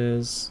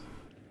garages.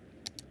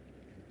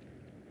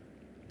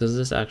 Does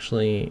this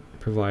actually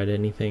provide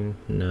anything?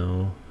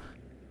 No.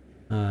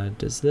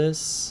 Does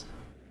this?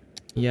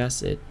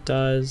 Yes, it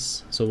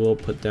does. So we'll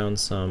put down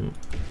some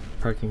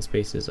parking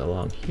spaces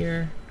along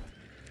here.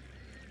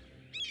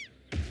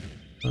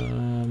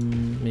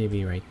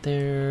 Maybe right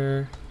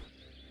there.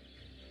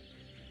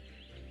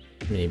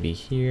 Maybe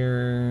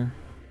here.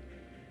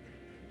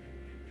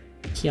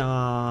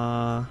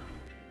 Yeah.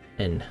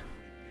 And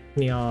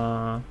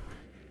yeah.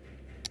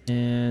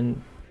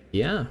 And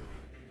yeah.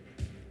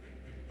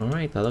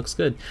 Alright, that looks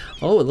good.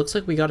 Oh, it looks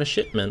like we got a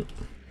shipment.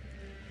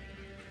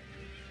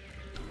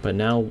 But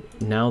now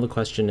the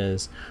question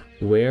is,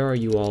 where are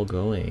you all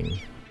going?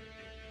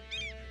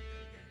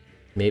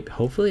 Maybe,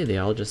 hopefully they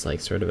all just like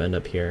sort of end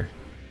up here.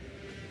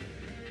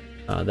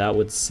 That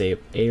would save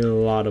a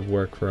lot of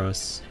work for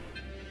us.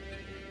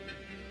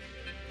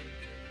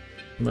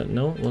 But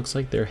no, it looks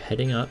like they're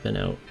heading up and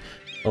out.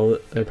 Oh,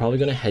 they're probably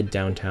gonna head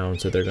downtown,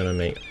 so they're gonna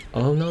make...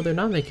 Oh no, they're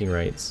not making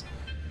rights.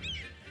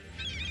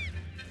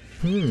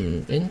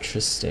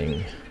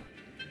 Interesting.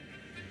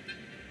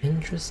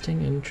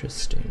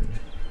 Interesting.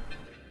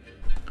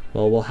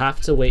 Well, we'll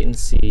have to wait and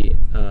see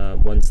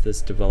once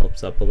this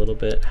develops up a little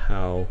bit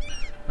how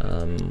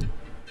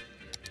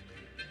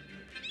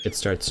it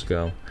starts to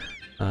go.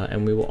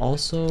 And we will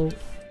also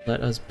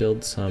let us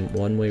build some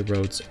one-way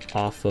roads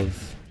off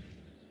of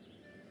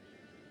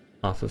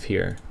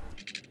here.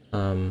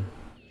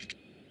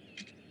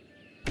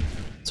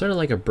 Sort of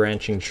like a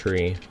branching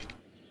tree.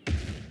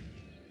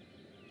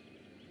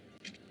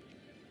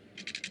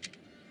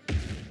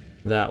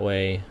 That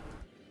way,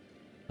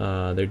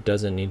 there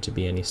doesn't need to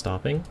be any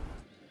stopping.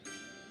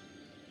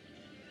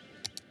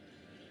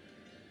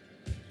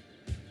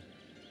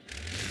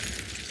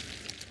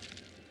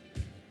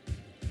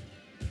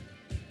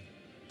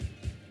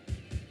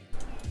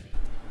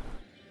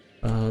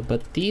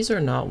 But these are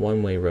not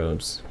one-way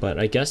roads, but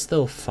I guess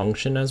they'll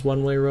function as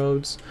one-way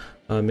roads.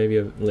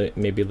 Maybe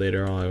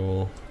later I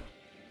will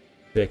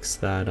fix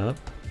that up.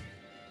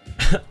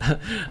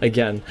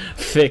 Again,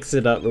 fix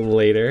it up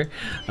later.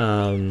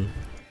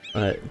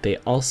 But they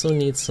also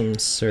need some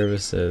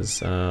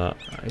services. I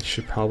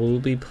should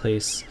probably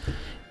place...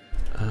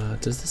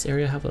 does this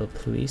area have a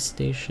police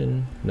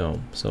station? No,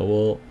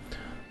 so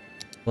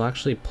we'll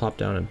actually plop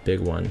down a big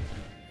one.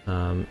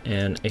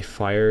 And a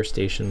fire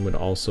station would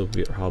also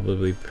be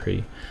probably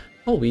pretty...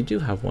 Oh, we do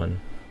have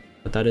one,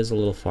 but that is a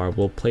little far.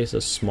 We'll place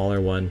a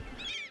smaller one.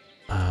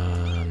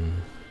 I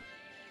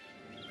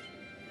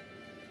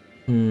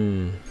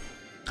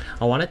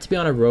want it to be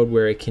on a road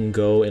where it can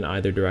go in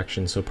either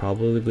direction, so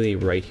probably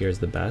right here is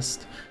the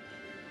best.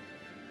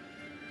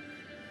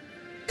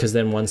 Because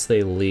then once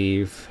they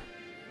leave,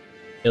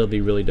 it'll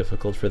be really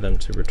difficult for them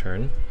to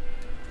return.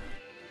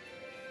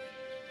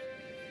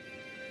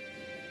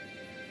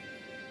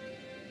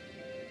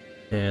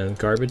 And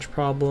garbage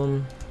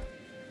problem.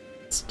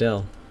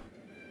 Still.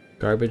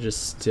 Garbage is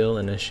still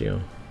an issue.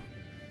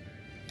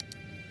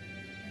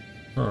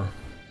 Huh.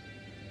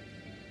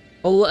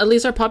 Oh, well, at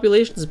least our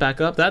population's back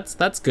up.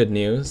 That's good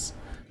news.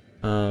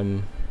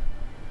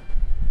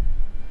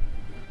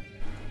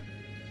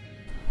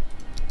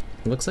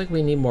 Looks like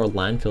we need more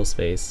landfill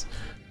space.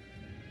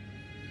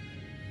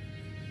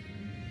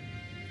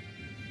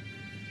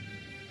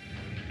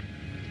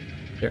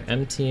 They're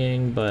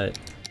emptying, but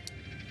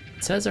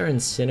it says our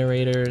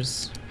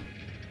incinerators.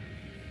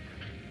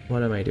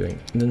 What am I doing?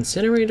 The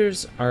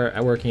incinerators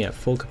are working at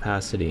full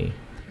capacity,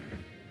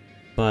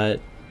 but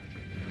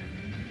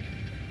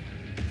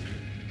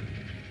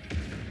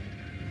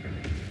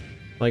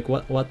like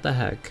what the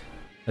heck?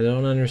 I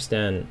don't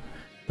understand.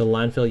 The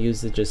landfill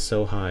usage is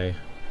so high.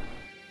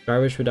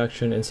 Garbage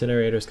reduction,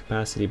 incinerators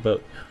capacity,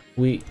 but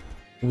we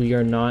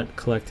are not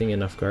collecting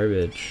enough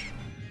garbage.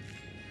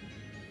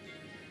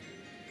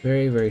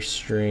 Very, very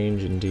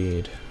strange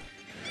indeed.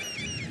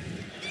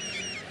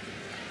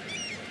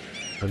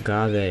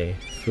 Agave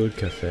Food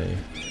Cafe.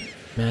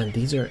 Man,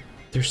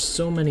 there's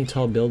so many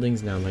tall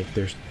buildings now, like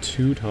there's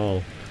too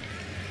tall.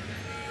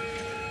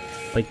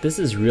 Like this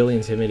is really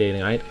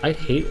intimidating. I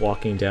hate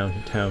walking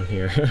downtown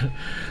here.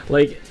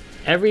 Like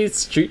every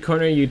street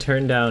corner you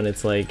turn down,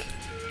 it's like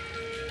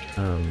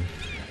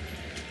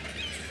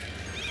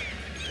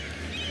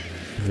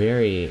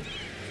very,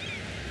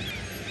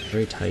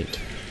 very tight.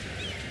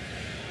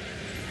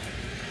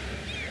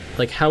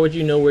 Like how would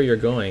you know where you're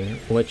going,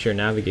 what you're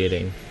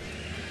navigating?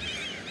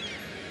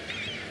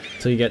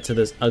 Till you get to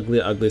this ugly,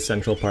 ugly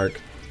Central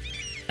Park.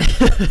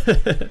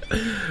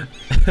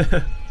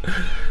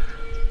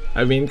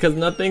 I mean, because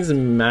nothing's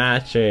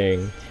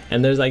matching.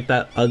 And there's like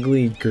that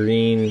ugly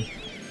green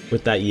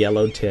with that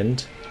yellow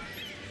tint.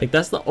 Like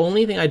that's the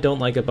only thing I don't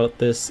like about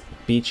this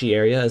beachy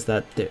area is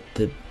that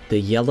the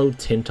yellow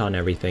tint on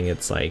everything.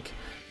 It's like,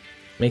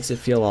 makes it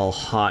feel all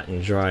hot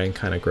and dry and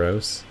kind of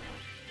gross.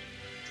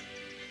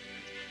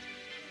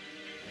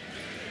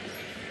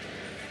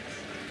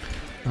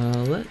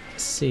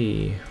 Let's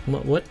see.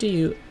 What do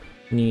you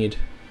need?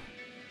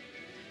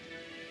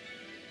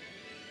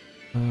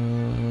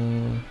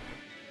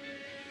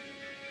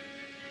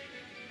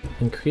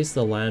 Increase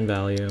the land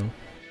value.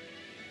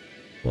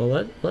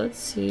 Well, let's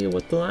see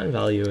what the land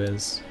value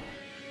is.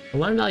 The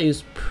land value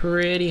is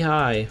pretty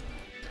high.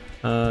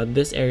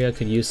 This area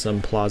could use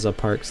some plaza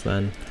parks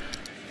then.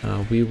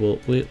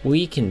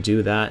 We can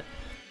do that.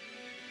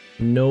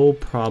 No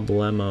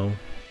problemo.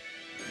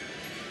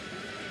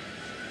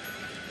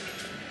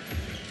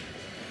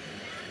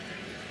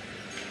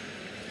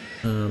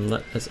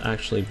 Let us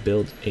actually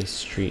build a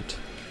street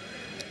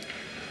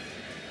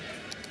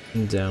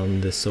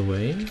down this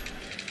way.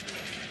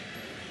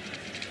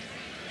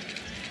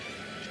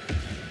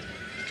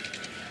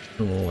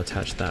 And we'll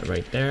attach that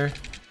right there.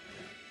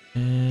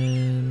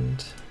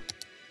 And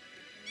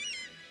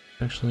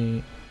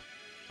actually,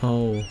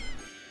 oh,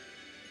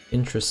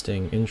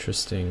 interesting,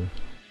 interesting.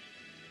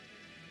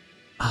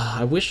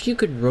 I wish you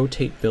could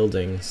rotate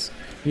buildings.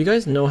 You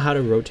guys know how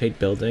to rotate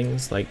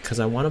buildings? Like, cause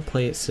I want to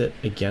place it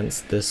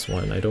against this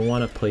one. I don't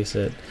want to place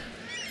it.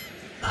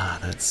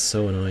 That's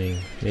so annoying.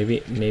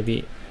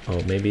 Maybe,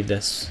 oh, maybe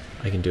this.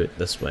 I can do it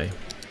this way.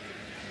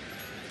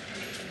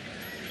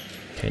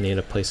 Okay, I need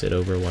to place it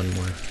over one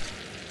more.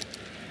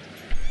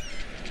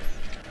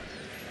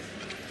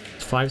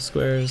 5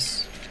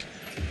 squares.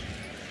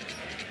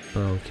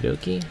 Okie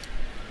dokie.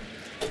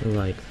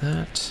 Like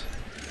that.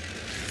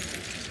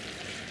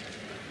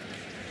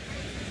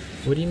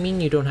 What do you mean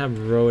you don't have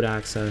road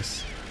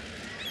access?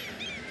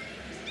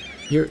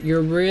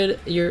 You're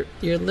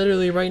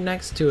literally right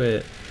next to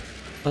it.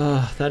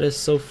 Ugh, that is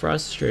so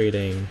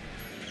frustrating.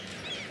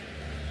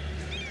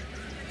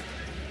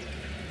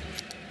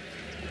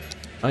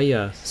 Oh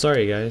yeah,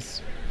 sorry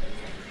guys.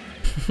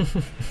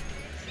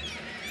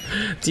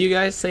 Do you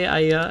guys say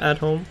 "aya" at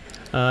home?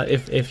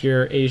 If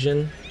you're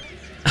Asian?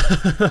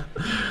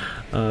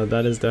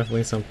 That is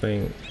definitely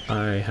something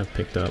I have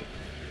picked up.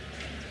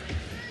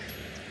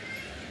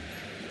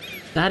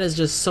 That is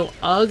just so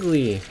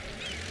ugly.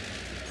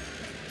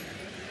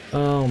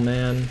 Oh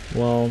man,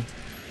 well,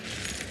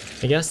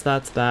 I guess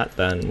that's that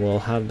then. We'll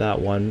have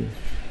that one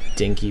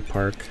dinky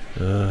park.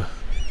 Ugh.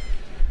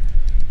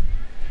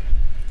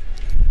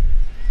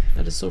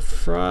 That is so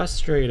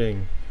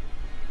frustrating.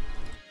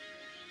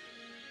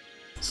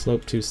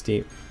 Slope too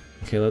steep.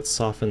 Okay, let's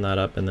soften that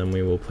up and then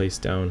we will place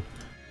down.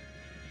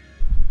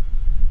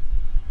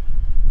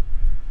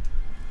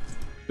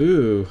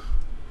 Ooh.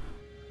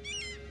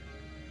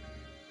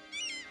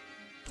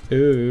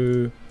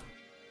 Ooh.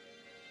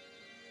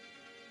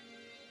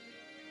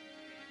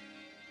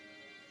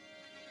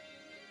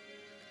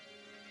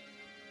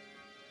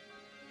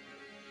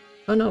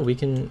 Oh no, we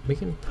can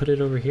put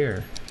it over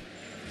here.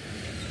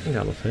 I think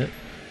that'll fit.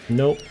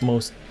 Nope,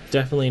 most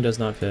definitely does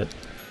not fit.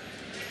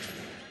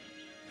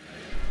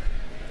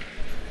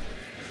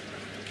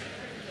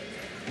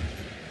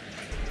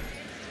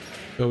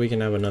 But we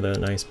can have another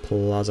nice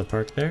plaza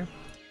park there.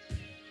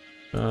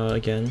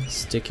 Again,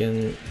 stick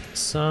in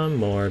some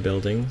more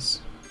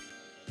buildings.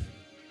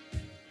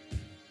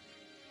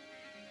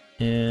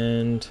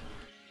 And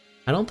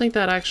I don't think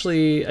that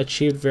actually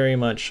achieved very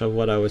much of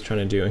what I was trying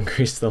to do,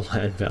 increase the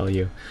land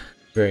value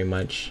very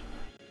much.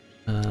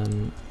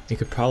 You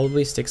could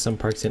probably stick some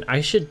parks in.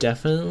 I should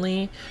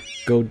definitely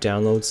go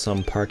download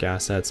some park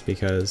assets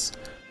because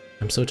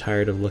I'm so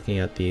tired of looking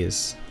at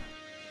these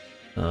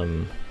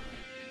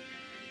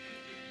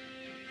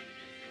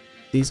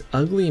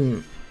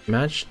ugly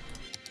matched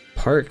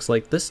parks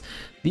like this.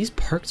 These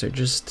parks are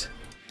just,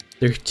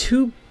 they're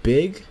too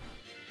big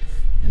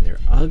and they're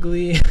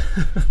ugly.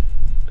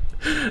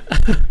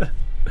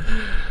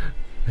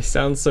 I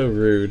sound so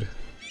rude,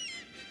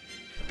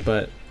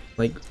 but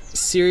like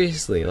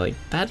seriously, like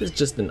that is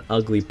just an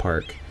ugly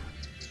park.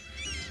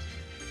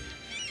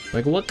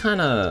 Like what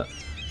kind of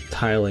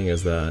tiling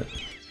is that?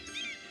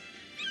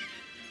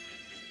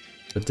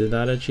 But did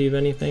that achieve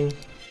anything?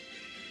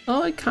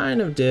 Oh, it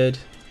kind of did.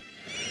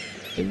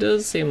 It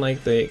does seem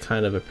like they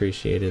kind of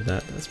appreciated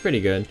that. That's pretty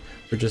good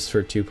for just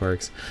for 2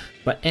 parks.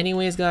 But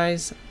anyways,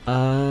 guys,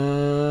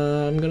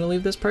 I'm gonna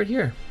leave this part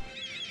here.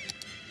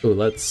 Ooh,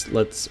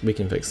 we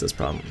can fix this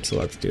problem. So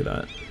let's do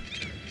that.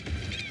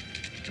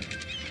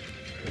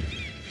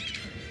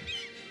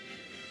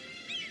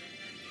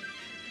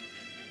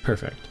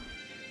 Perfect.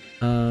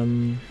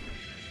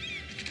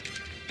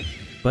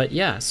 But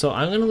yeah, so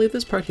I'm gonna leave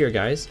this part here,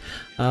 guys.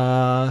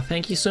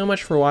 Thank you so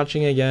much for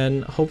watching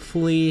again.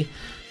 Hopefully,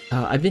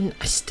 I've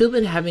still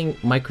been having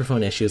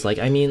microphone issues. Like,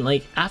 I mean,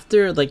 like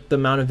after like the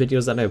amount of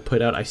videos that I've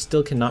put out, I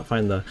still cannot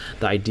find the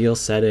ideal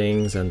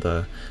settings, and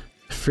the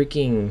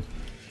freaking,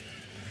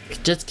 it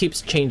just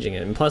keeps changing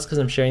it. And plus, because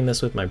I'm sharing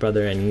this with my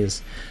brother and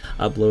he's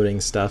uploading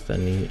stuff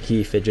and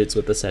he fidgets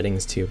with the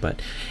settings too.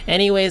 But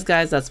anyways,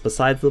 guys, that's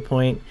besides the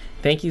point.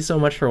 Thank you so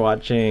much for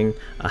watching.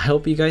 I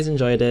hope you guys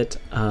enjoyed it.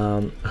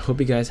 I hope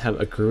you guys have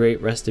a great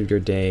rest of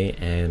your day,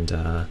 and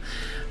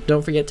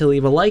don't forget to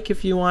leave a like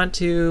if you want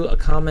to, a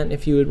comment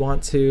if you would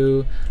want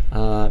to,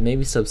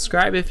 maybe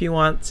subscribe if you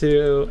want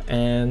to,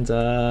 and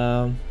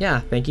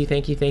yeah, thank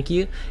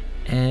you,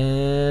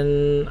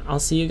 and I'll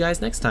see you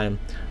guys next time.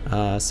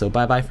 So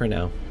bye bye for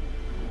now.